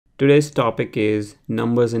Today's topic is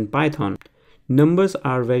numbers in Python. Numbers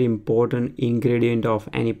are very important ingredient of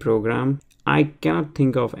any program. I cannot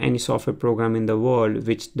think of any software program in the world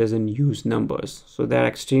which doesn't use numbers. So they're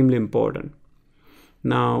extremely important.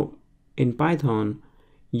 Now in Python,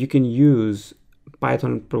 you can use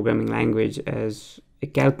Python programming language as a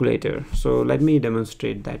calculator. So let me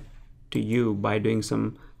demonstrate that to you by doing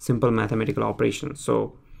some simple mathematical operations.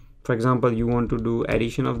 So for example, you want to do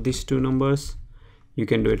addition of these two numbers. You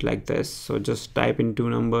can do it like this. So just type in two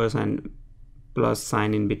numbers and plus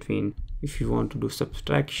sign in between. If you want to do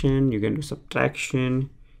subtraction, you can do subtraction.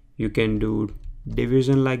 You can do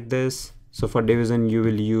division like this. So for division, you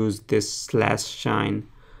will use this slash sign.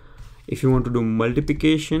 If you want to do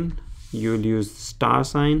multiplication, you will use star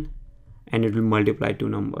sign and it will multiply two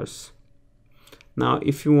numbers. Now,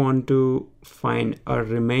 if you want to find a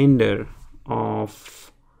remainder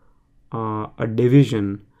of a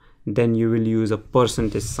division, then you will use a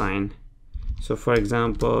percentage sign. So for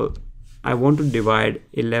example, I want to divide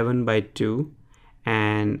 11 by 2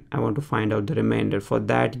 and I want to find out the remainder. For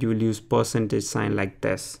that, you will use percentage sign like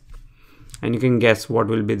this. And you can guess what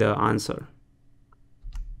will be the answer.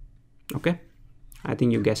 Okay, I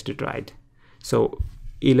think you guessed it right. So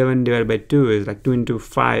 11 divided by 2 is like 2 into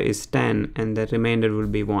 5 is 10 and the remainder will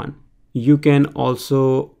be 1. You can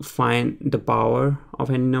also find the power of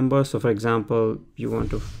any number. So for example, you want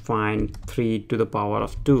to find 3 to the power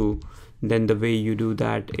of 2. Then the way you do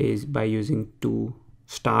that is by using 2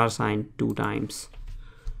 star sign 2 times.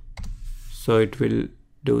 So it will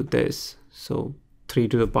do this. So 3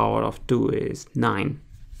 to the power of 2 is 9.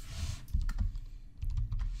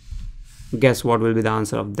 Guess what will be the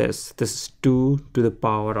answer of this? This is 2 to the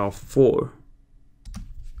power of 4.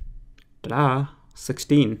 Ta-da!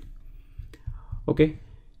 16. Okay,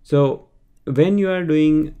 so when you are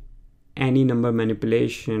doing any number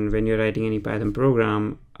manipulation, when you're writing any Python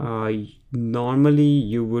program, normally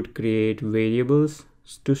you would create variables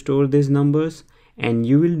to store these numbers and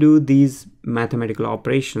you will do these mathematical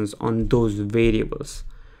operations on those variables.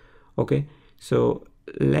 Okay, so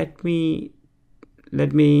let me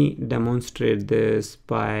demonstrate this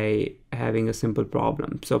by having a simple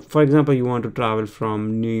problem. So for example, you want to travel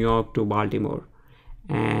from New York to Baltimore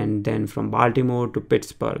and then from Baltimore to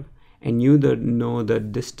Pittsburgh, and you know the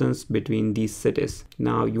distance between these cities.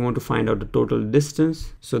 Now you want to find out the total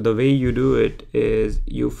distance. So the way you do it is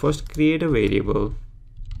you first create a variable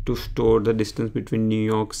to store the distance between New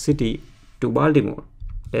York City to Baltimore.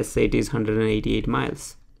 Let's say it is 188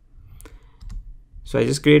 miles. So I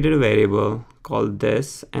just created a variable called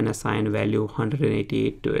this and assign value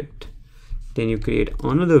 188 to it. Then you create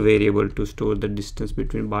another variable to store the distance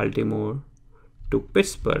between Baltimore to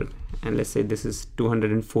Pittsburgh, and let's say this is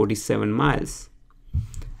 247 miles.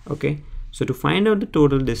 Okay, so to find out the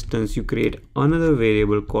total distance, you create another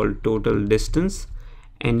variable called total distance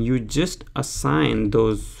and you just assign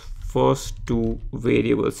those first two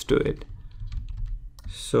variables to it.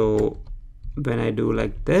 So when I do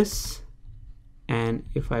like this, and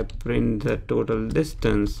if I print the total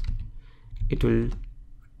distance, it will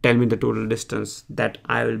tell me the total distance that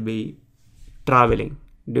I will be traveling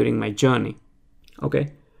during my journey.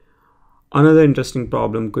 Okay, another interesting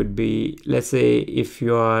problem could be, let's say if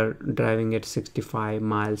you are driving at 65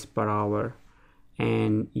 miles per hour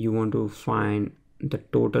and you want to find the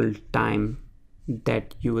total time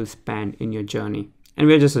that you will spend in your journey. And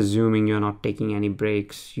we're just assuming you're not taking any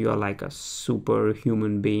breaks. You're like a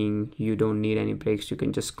superhuman being. You don't need any breaks. You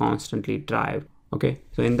can just constantly drive. Okay,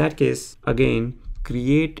 so in that case, again,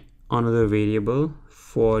 create another variable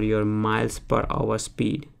for your miles per hour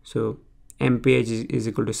speed. So mph is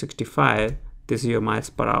equal to 65. This is your miles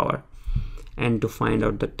per hour. And to find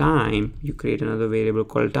out the time, you create another variable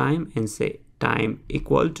called time and say time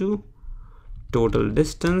equal to total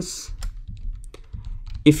distance.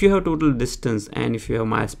 If you have total distance and if you have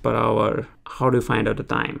miles per hour, how do you find out the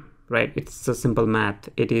time, right? It's a simple math.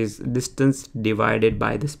 It is distance divided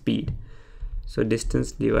by the speed. So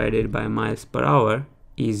distance divided by miles per hour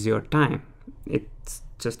is your time. It's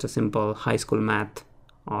just a simple high school math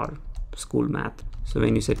or school math. So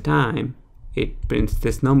when you say time, it prints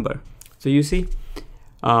this number. So you see,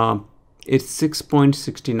 it's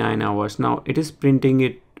 6.69 hours. Now it is printing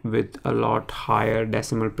it with a lot higher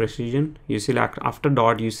decimal precision. You see, like after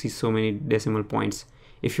dot, you see so many decimal points.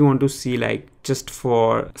 If you want to see, like, just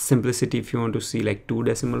for simplicity, if you want to see like 2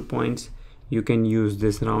 decimal points, you can use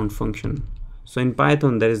this round function. So in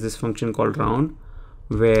Python, there is this function called round,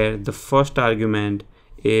 where the first argument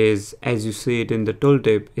is, as you see it in the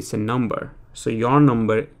tooltip, it's a number. So your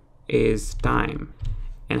number is time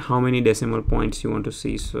and how many decimal points you want to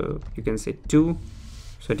see. So you can say 2.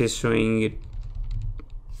 So it is showing it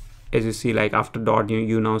as you see, like after dot,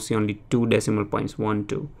 you now see only 2 decimal points, 1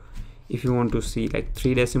 2. If you want to see like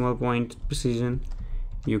 3 decimal point precision,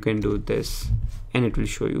 you can do this and it will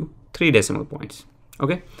show you 3 decimal points.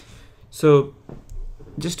 Okay, so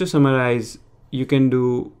just to summarize, you can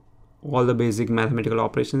do all the basic mathematical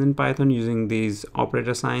operations in Python using these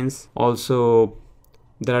operator signs. Also,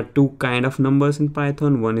 there are 2 kind of numbers in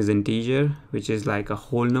Python. One is integer, which is like a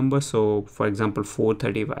whole number. So for example,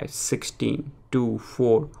 435, 16, 2,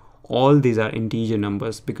 4, all these are integer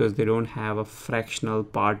numbers because they don't have a fractional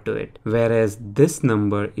part to it. Whereas this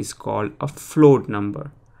number is called a float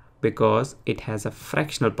number because it has a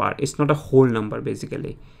fractional part. It's not a whole number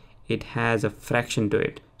basically. It has a fraction to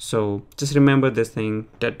it. So just remember this thing,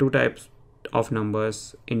 there are 2 types of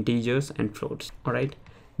numbers, integers and floats. All right,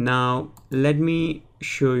 now let me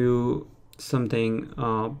show you something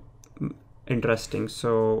interesting.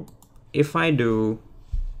 So if I do,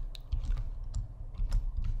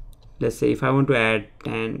 let's say if I want to add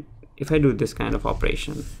 10, if I do this kind of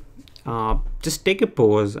operation, just take a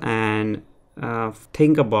pause and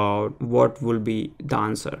think about what will be the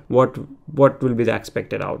answer, what will be the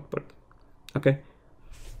expected output. Okay,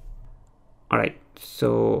 all right,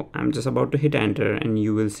 so I'm just about to hit enter and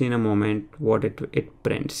you will see in a moment what it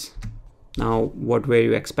prints. Now what were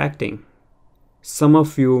you expecting? Some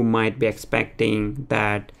of you might be expecting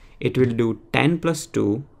that it will do 10 plus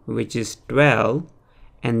 2, which is 12,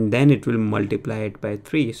 and then it will multiply it by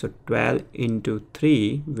 3. So 12 into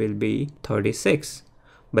 3 will be 36.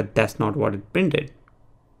 But that's not what it printed.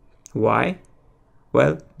 Why?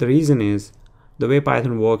 Well, the reason is the way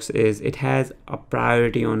Python works is it has a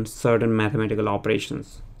priority on certain mathematical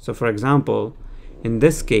operations. So for example, in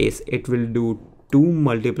this case, it will do 2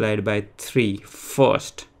 multiplied by 3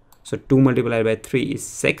 first. So 2 multiplied by 3 is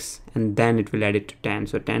 6, and then it will add it to 10.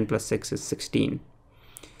 So 10 plus 6 is 16.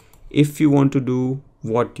 If you want to do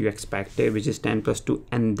what you expected, which is 10 plus 2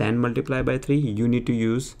 and then multiply by 3, you need to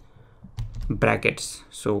use brackets.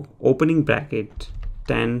 So opening bracket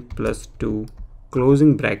 10 plus 2,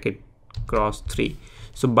 closing bracket cross 3.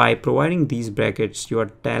 So by providing these brackets, you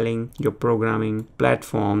are telling your programming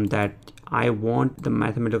platform that I want the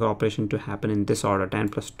mathematical operation to happen in this order, 10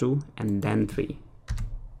 plus 2 and then 3.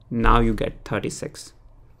 Now you get 36.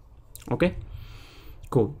 Okay,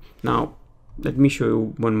 cool. Now let me show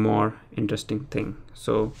you one more interesting thing.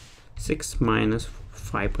 So 6 minus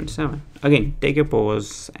 5.7. Again, take a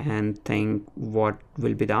pause and think what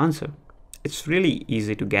will be the answer. It's really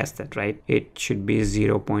easy to guess that, right? It should be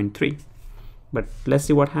 0.3. But let's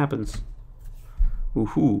see what happens.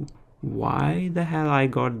 Woohoo! Why the hell I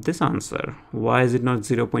got this answer? Why is it not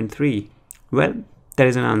 0.3? Well, there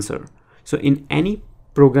is an answer. So in any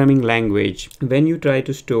programming language, when you try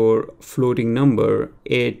to store floating number,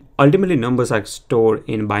 ultimately numbers are stored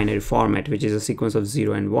in binary format, which is a sequence of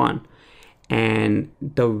 0 and 1. And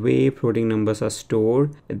the way floating numbers are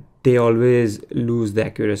stored, they always lose the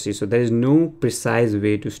accuracy. So there is no precise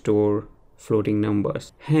way to store floating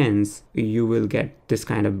numbers. Hence, you will get this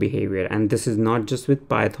kind of behavior. And this is not just with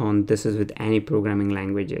Python, this is with any programming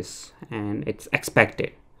languages, and it's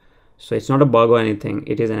expected. So it's not a bug or anything,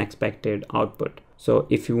 it is an expected output. So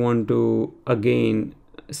if you want to again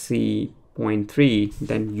see 0.3,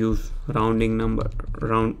 then use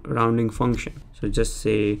rounding function. So just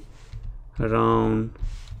say round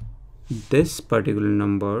this particular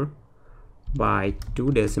number by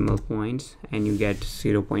 2 decimal points and you get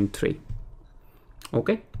 0.3.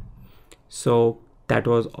 Okay, so that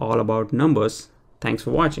was all about numbers. Thanks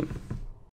for watching.